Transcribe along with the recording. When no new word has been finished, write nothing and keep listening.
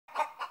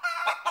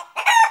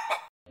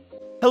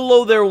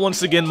Hello there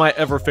once again, my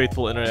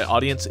ever-faithful internet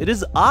audience. It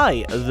is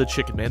I, the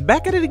Chicken Man,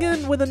 back at it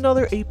again with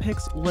another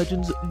Apex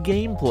Legends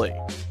gameplay.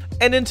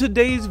 And in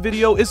today's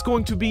video is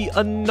going to be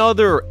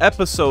another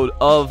episode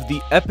of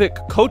the Epic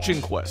Coaching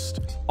Quest.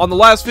 On the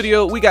last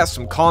video, we got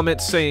some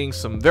comments saying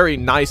some very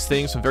nice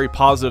things, some very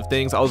positive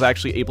things. I was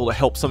actually able to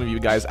help some of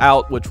you guys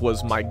out, which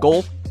was my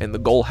goal, and the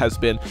goal has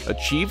been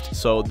achieved.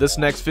 So this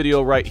next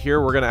video right here,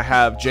 we're gonna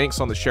have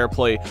JanKz on the share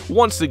play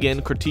once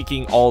again,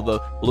 critiquing all the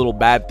little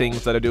bad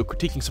things that I do,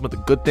 critiquing some of the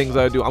good things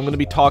that I do. I'm gonna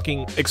be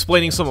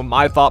explaining some of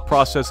my thought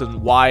process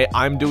and why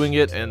I'm doing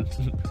it, and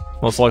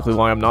most likely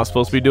why I'm not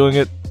supposed to be doing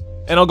it.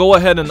 And I'll go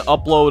ahead and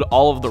upload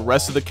all of the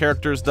rest of the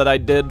characters that I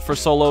did for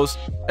solos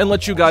and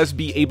let you guys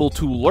be able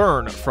to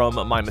learn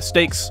from my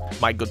mistakes,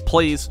 my good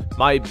plays,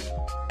 my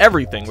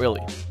everything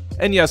really.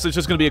 And yes, it's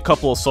just going to be a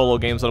couple of solo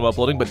games that I'm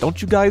uploading, but don't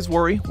you guys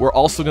worry, we're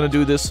also going to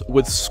do this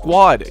with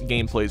squad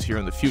gameplays here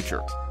in the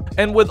future.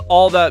 And with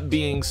all that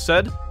being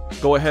said,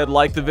 go ahead,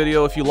 like the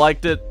video if you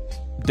liked it,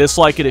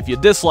 dislike it if you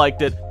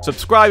disliked it,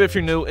 subscribe if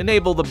you're new,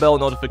 enable the bell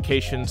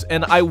notifications,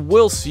 and I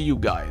will see you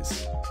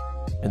guys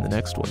in the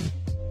next one.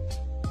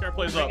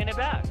 Plays up. It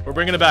back. We're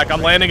bringing it back.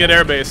 I'm landing at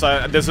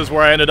airbase. This is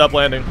where I ended up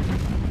landing.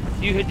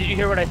 Did you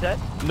hear what I said?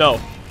 No.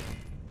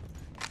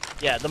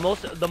 Yeah, the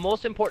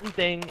most important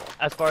thing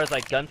as far as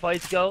like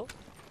gunfights go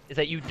is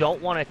that you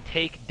don't want to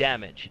take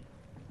damage.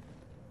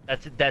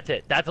 That's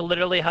it. That's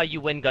literally how you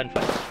win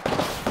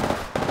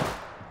gunfights.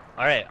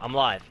 All right, I'm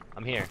live.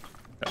 I'm here.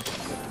 Okay.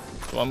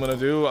 So what I'm gonna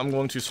do, I'm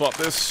going to swap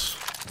this.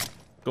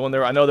 Go in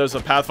there. I know there's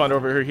a Pathfinder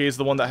over here. He's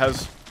the one that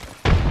has.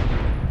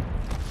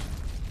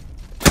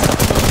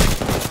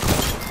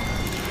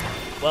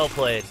 Well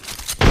played.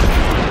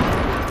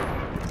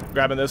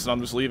 Grabbing this and I'm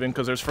just leaving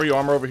because there's free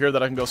armor over here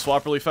that I can go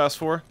swap really fast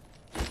for.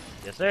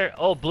 Yes, sir.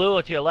 Oh, blue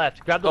to your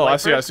left. Grab the I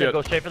light see it.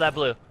 Go straight for that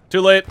blue.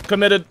 Too late.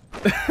 Committed.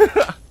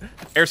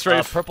 Air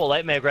strafe. Purple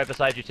light mag right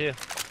beside you too.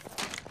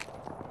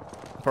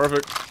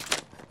 Perfect.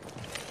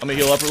 I'm gonna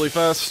heal up really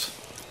fast.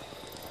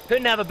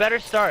 Couldn't have a better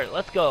start.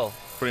 Let's go.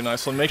 Pretty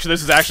nice. Let me make sure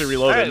this is actually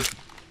reloaded. Right.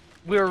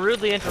 We were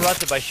rudely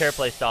interrupted by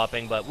SharePlay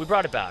stopping, but we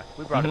brought it back.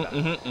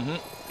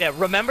 Yeah,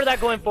 remember that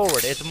going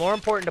forward. It's more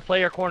important to play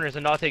your corners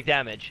and not take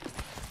damage.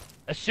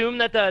 Assume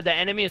that the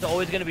enemy is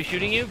always going to be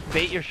shooting you.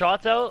 Bait your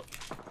shots out.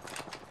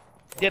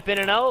 Dip in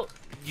and out.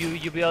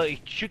 You'll be able to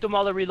shoot them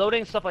while they're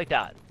reloading, stuff like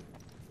that.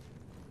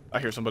 I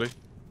hear somebody.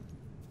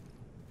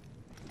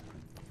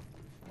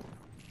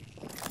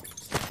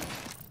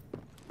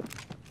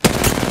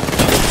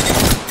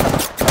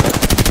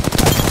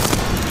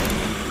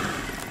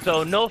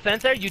 So, no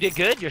offense there, you did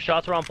good, your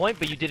shots were on point,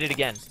 but you did it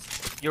again.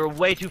 You were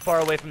way too far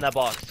away from that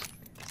box.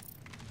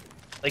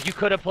 Like, you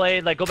could have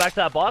played, like, go back to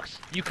that box,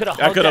 you could have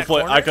hugged that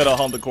corner. I could have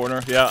humped the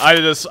corner, yeah,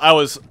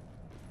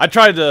 I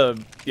tried to,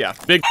 yeah,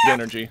 big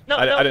energy. No,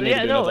 I didn't need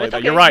to do nothing like that.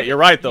 Okay. You're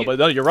right, though, but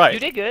no, you're right.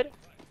 You did good.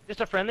 Just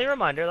a friendly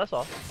reminder, that's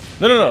all.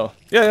 No.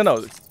 Yeah,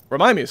 no,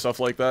 remind me of stuff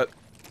like that.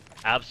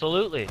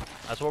 Absolutely.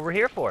 That's what we're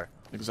here for.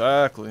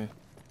 Exactly.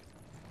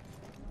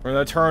 We're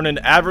gonna turn an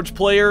average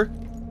player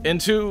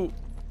into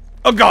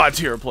a god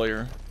tier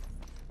player.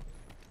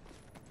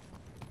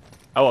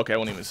 Oh, okay, I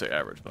won't even say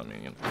average, but I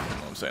mean, you know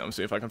what I'm saying. I'm gonna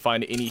see if I can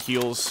find any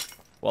heals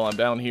while I'm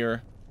down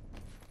here.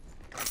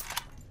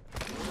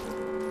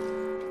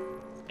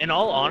 In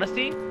all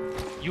honesty,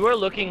 you are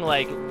looking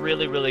like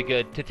really, really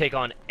good to take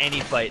on any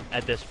fight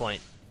at this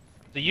point.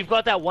 So you've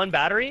got that one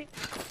battery,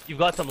 you've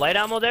got some light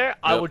ammo there, yep.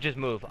 I would just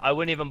move. I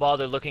wouldn't even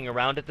bother looking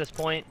around at this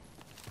point.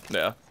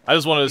 Yeah, I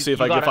just wanted to see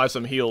if I could find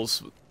some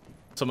heals,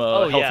 some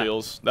health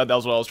heals. That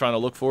was what I was trying to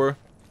look for.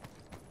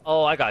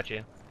 Oh, I got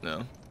you.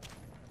 No.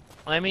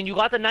 I mean, you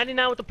got the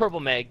 99 with the purple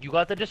mag, you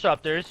got the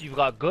disruptors, you've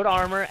got good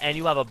armor, and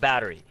you have a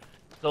battery.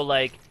 So,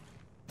 like,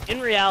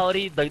 in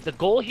reality, the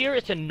goal here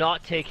is to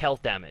not take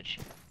health damage.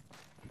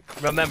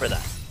 Remember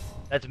that.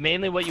 That's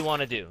mainly what you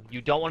want to do.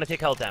 You don't want to take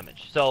health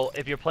damage. So,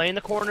 if you're playing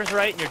the corners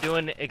right, and you're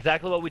doing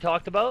exactly what we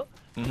talked about,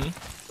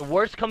 the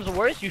worst comes to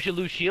worst, you should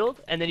lose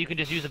shield, and then you can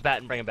just use a bat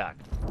and bring it back.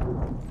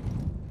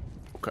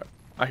 Okay,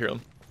 I hear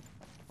them.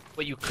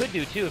 What you could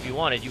do, too, if you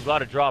wanted, you've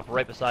got a drop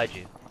right beside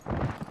you.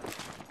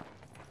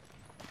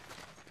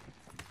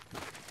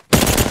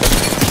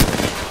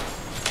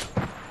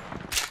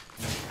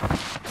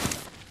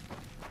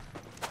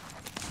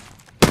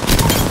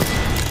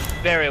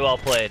 Very well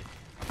played.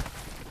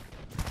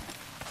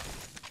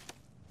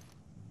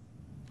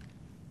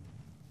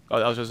 Oh,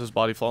 that was just his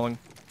body falling.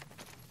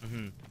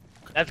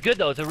 That's good,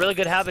 though. It's a really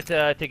good habit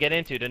to get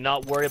into, to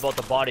not worry about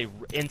the body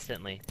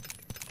instantly.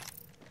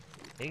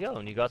 There you go,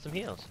 and you got some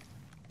heals.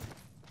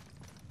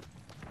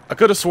 I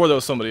could have swore that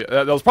was somebody.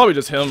 That was probably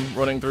just him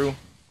running through.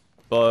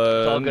 But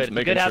it's all good. It's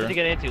a good habit sure. to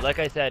get into. Like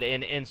I said,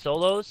 in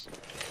solos,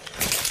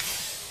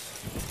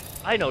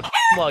 I know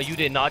well you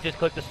did not just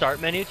click the start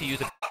menu to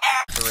use a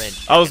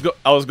syringe.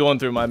 I was going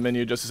through my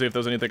menu just to see if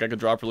there's anything I could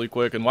drop really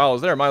quick, and while I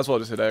was there, might as well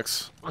just hit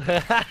X.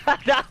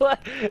 that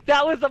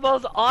was the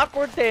most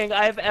awkward thing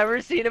I've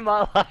ever seen in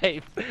my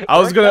life. I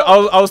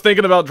was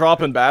thinking about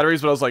dropping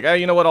batteries, but I was like, hey,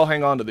 you know what? I'll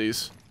hang on to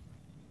these.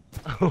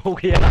 Oh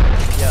yeah.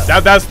 Yeah.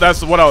 That's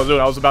what I was doing.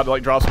 I was about to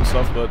like drop some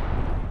stuff, but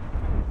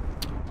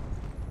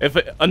if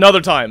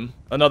another time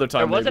There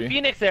was maybe. a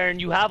Phoenix there, and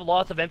you have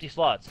lots of empty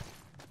slots.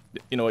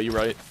 You know what? You're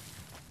right.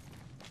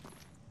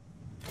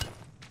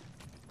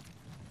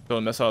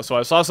 Don't miss out. So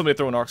I saw somebody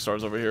throwing arc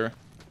stars over here.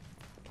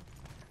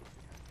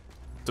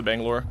 To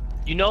Bangalore.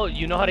 You know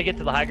how to get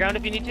to the high ground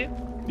if you need to.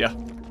 Yeah.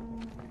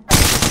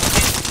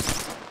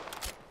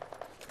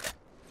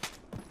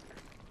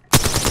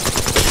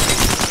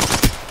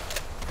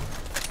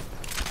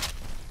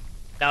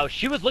 Now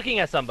she was looking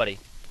at somebody,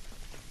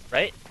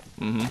 right?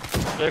 Mm-hmm.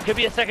 So there could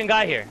be a second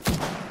guy here.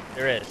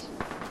 There is.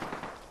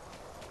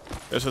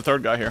 There's a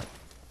third guy here.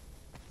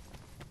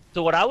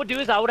 So what I would do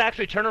is I would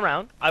actually turn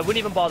around. I wouldn't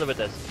even bother with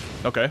this.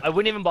 Okay. I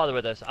wouldn't even bother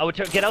with this. I would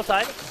get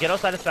outside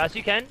as fast as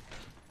you can.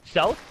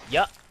 South.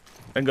 Yep.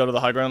 And go to the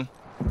high ground.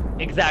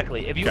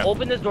 Exactly. If you Okay.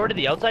 open this door to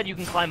the outside, you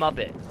can climb up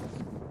it.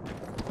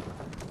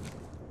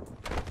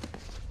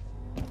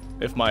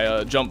 If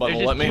my jump button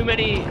will let me. Too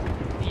many.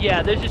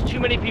 Yeah, there's just too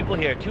many people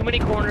here. Too many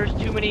corners.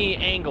 Too many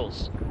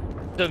angles.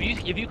 So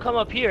if you come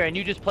up here and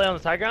you just play on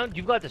the high ground,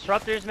 you've got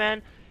disruptors,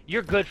 man.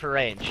 You're good for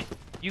range.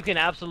 You can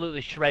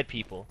absolutely shred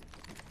people.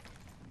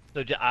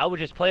 So I would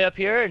just play up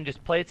here and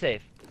just play it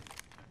safe.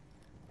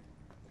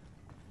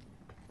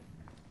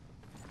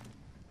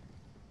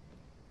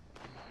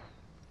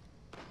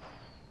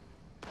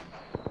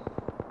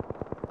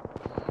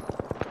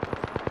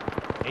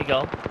 There you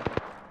go.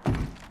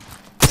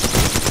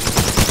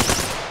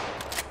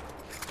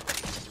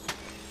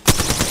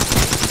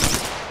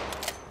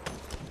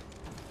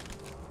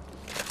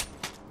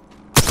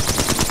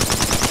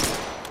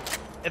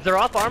 If they're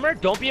off armor,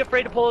 don't be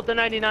afraid to pull out the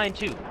 99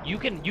 too. You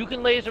can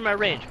laser them at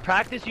range.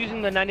 Practice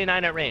using the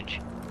 99 at range.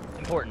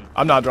 Important.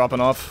 I'm not dropping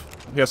off.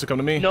 He has to come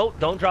to me. No,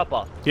 don't drop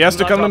off. He has Do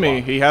to not come to drop me.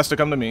 off. He has to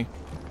come to me.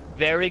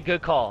 Very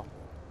good call.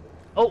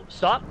 Oh,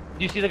 stop.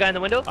 Do you see the guy in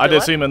the window? I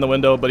did see him in the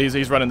window, but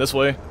he's running this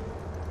way.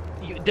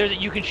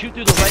 You can shoot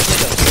through the right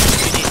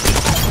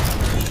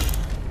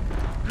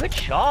window. Good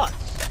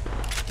shots.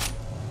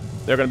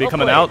 They're gonna be Well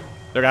coming played. out.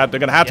 They're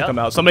gonna have to Yep. come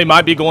out. Somebody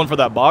might be going for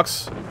that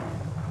box.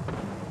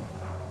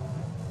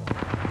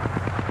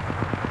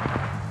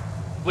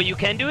 What you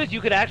can do is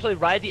you could actually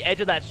ride the edge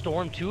of that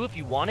storm too if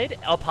you wanted,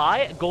 up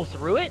high, go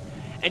through it,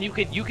 and you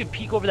could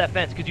peek over that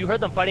fence because you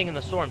heard them fighting in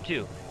the storm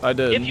too. I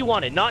did. If you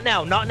wanted, not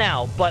now,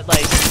 but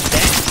like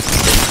then.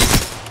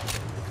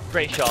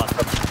 Great shot.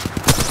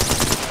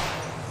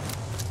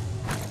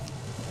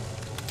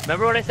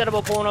 Remember what I said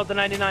about pulling out the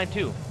 99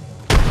 too?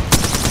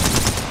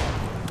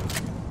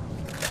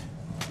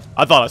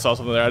 I thought I saw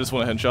something there. I just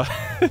want a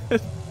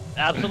headshot.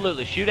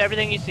 Absolutely, shoot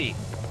everything you see.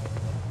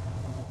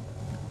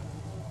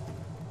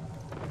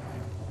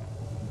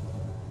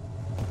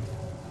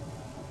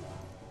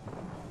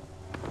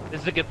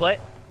 This is a good play.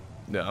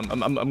 Yeah, I'm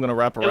gonna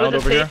wrap It around was a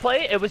over safe here.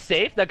 play. It was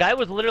safe. The guy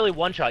was literally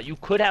one shot. You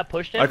could have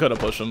pushed him. I could have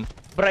pushed him.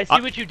 But I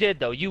see what you did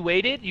though. You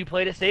waited. You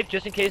played it safe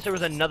just in case there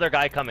was another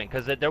guy coming,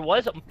 because there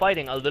was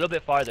fighting a little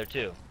bit farther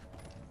too.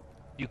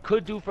 You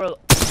could do for.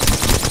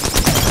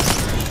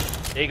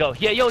 There you go.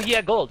 Yeah, yo, he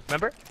had gold.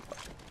 Remember?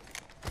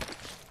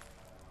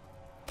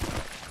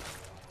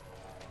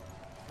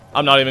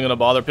 I'm not even gonna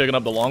bother picking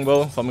up the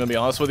longbow, if I'm gonna be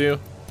honest with you,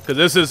 because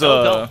this is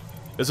No,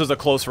 a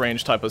close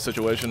range type of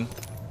situation.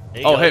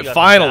 There you Oh, go. hey, You got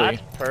finally.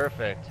 that.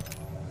 Perfect.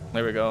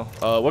 There we go.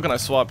 What can I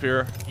swap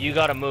here? You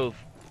gotta move.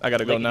 I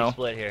gotta go Lickety now.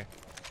 Split here.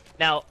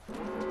 Now,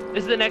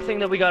 this is the next thing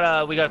that we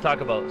gotta talk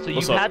about. So you've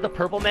What's up? had the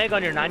purple mag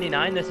on your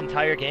 99 this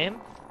entire game,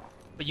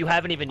 but you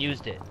haven't even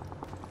used it.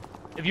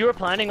 If you were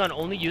planning on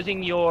only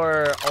using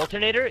your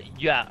alternator,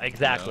 yeah,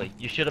 exactly. Yeah.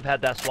 You should have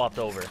had that swapped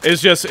over.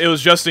 It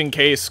was just in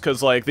case,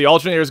 because like the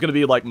alternator is gonna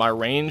be like my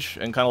range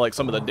and kind of like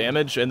some of the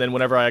damage, and then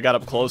whenever I got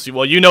up close,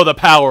 you know the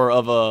power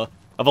of a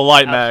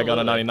light mag on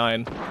a Absolutely.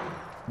 99,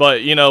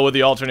 but you know with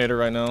the alternator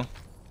right now.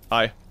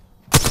 Hi.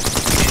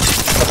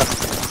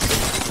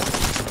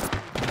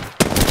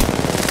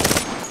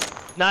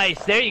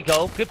 Nice, there you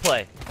go. Good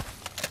play.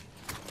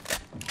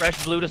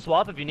 Fresh blue to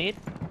swap if you need.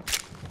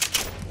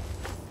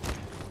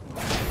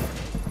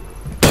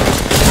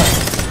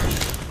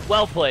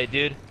 Well played,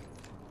 dude.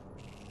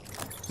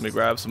 Let me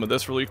grab some of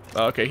this really.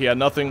 Okay, he had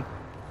nothing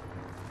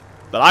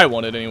that I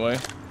wanted anyway.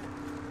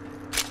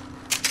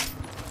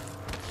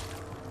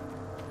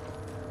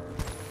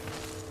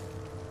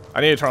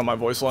 I need to turn on my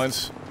voice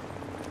lines.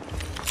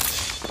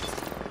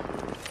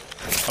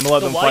 I'm gonna let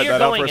them fight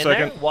that out for a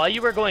second. While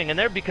you were going in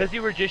there, because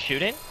you were just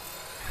shooting,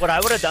 what I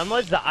would have done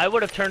was that I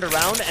would have turned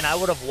around and I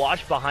would have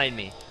watched behind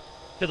me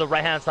to the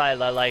right-hand side,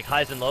 like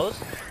highs and lows.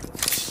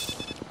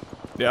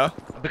 Yeah.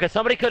 Because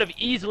somebody could have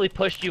easily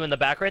pushed you in the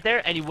back right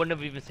there, and you wouldn't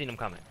have even seen them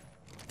coming.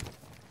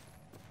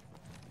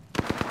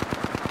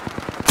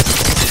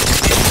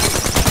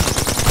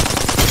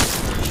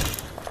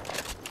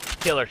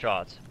 Killer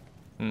shots.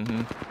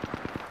 Mm-hmm.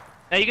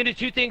 Now you can do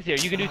two things here.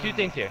 You can do two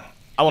things here.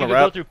 I want You to could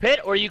go wrap. through pit,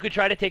 or you could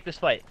try to take this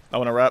fight. I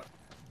want to wrap.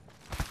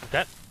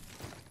 Okay.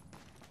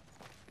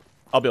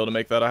 I'll be able to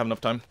make that. I have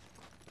enough time.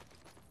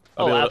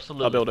 Oh,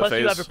 absolutely. I'll be able to Plus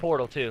you have phase. your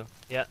portal too.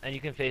 Yeah, and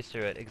you can phase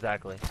through it.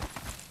 Exactly.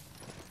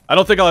 I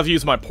don't think I'll have to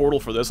use my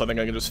portal for this. I think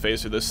I can just phase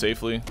through this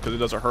safely, because it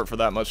doesn't hurt for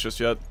that much just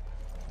yet.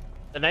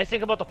 The nice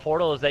thing about the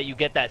portal is that you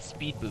get that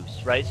speed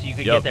boost, right? So you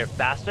could get there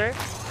faster.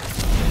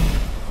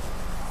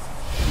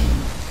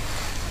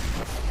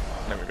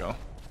 There we go.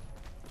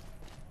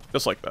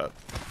 Just like that.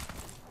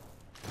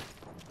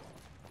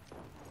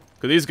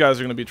 Because these guys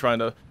are going to be trying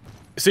to...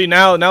 See,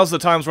 now's the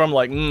times where I'm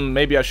like,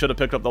 maybe I should have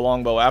picked up the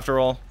longbow after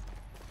all.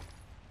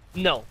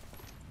 No.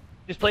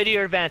 Just play to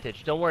your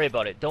advantage. Don't worry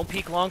about it. Don't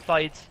peek long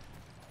fights.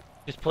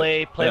 Just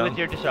play with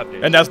your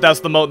disruptors. And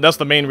that's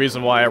the main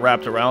reason why I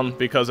wrapped around,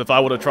 because if I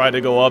would have tried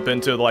to go up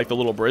into like the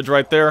little bridge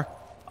right there,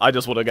 I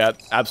just would have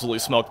got absolutely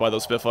smoked by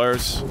those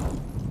Spitfires.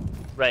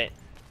 Right.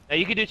 Now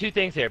you could do two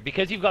things here.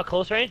 Because you've got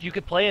close range, you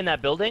could play in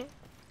that building.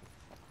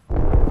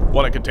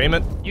 What, in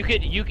containment? You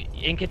could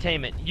in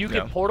containment. You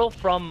could portal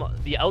from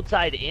the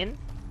outside in,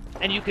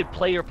 and you could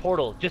play your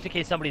portal just in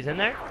case somebody's in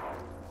there.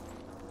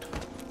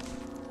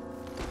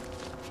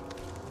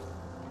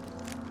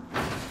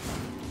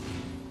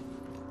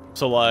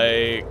 So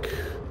like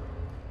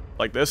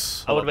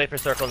this? I would wait for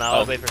circle now. I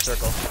would wait for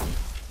circle.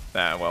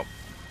 Nah, well.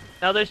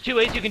 Now there's two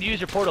ways you can use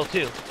your portal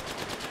too.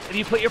 If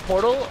you put your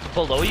portal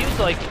below you,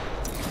 so like,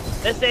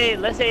 let's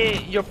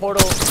say your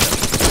portal.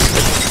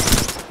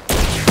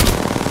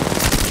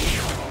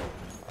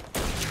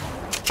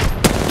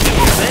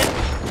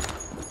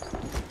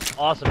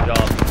 Awesome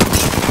job.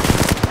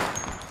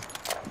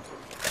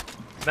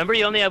 Remember,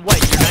 you only have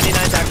white. Your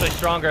 99 is actually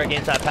stronger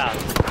against that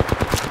path.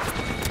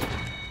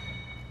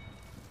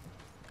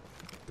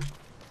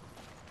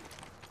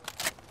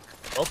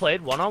 Well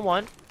played,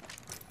 one-on-one.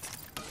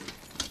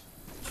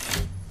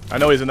 I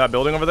know he's in that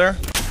building over there.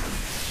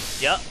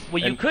 Yeah.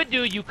 What you could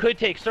do, you could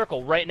take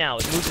circle right now.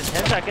 It moves in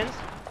 10 seconds.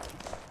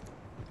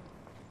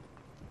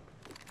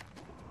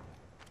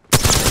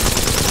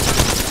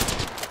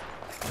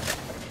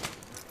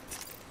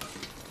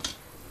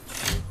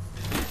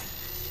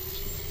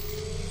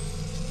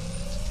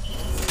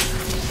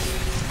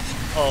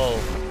 Oh.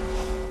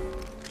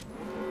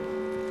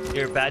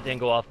 Your bat didn't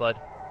go off, bud.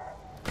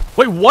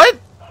 Wait, what?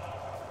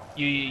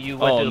 You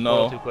went through the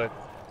portal too quick.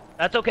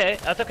 That's okay.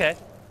 That's okay.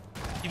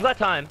 You've got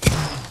time.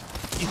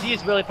 You see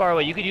he's really far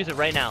away. You could use it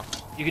right now.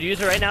 You could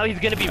use it right now. He's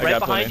going to be right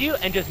behind you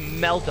and just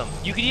melt him.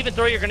 You could even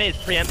throw your grenades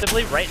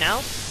preemptively right now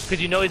because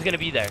you know he's going to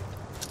be there.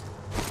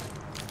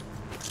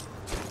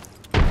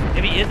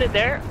 If he isn't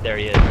there, there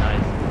he is.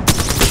 Nice.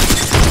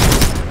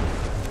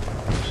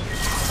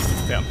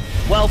 Damn.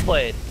 Well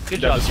played.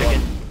 Good job,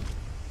 Chicken.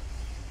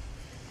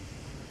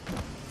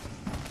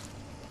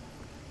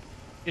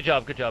 Good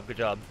job, good job, good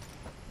job.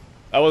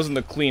 That wasn't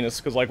the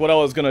cleanest, because, like, what I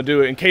was gonna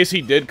do, in case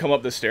he did come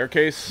up the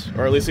staircase,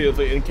 or at least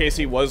in case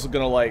he was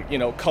gonna, like, you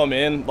know, come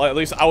in, like, at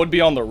least I would be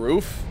on the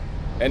roof,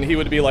 and he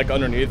would be, like,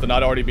 underneath, and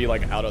I'd already be,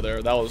 like, out of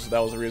there. That was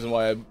the reason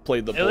why I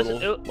played the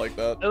portal like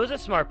that. It was a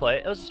smart play.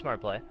 It was a smart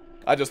play.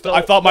 I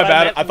thought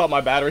my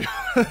battery...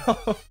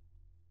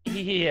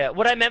 Yeah,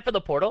 what I meant for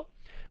the portal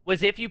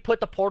was if you put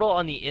the portal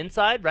on the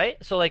inside, right?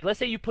 So, like, let's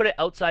say you put it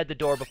outside the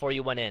door before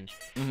you went in,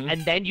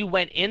 and then you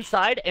went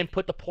inside and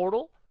put the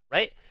portal,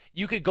 right?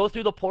 You could go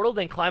through the portal,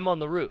 then climb on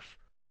the roof.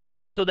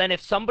 So then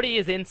if somebody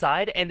is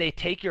inside and they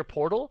take your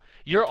portal,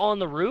 you're on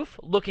the roof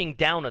looking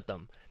down at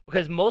them.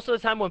 Because most of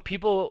the time when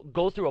people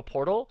go through a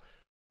portal,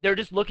 they're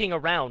just looking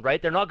around,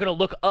 right? They're not going to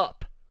look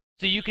up.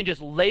 So you can just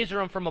laser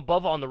them from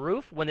above on the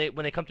roof when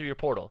they come through your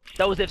portal.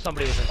 That was if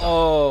somebody was inside.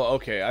 Oh,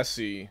 okay, I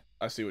see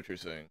what you're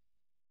saying.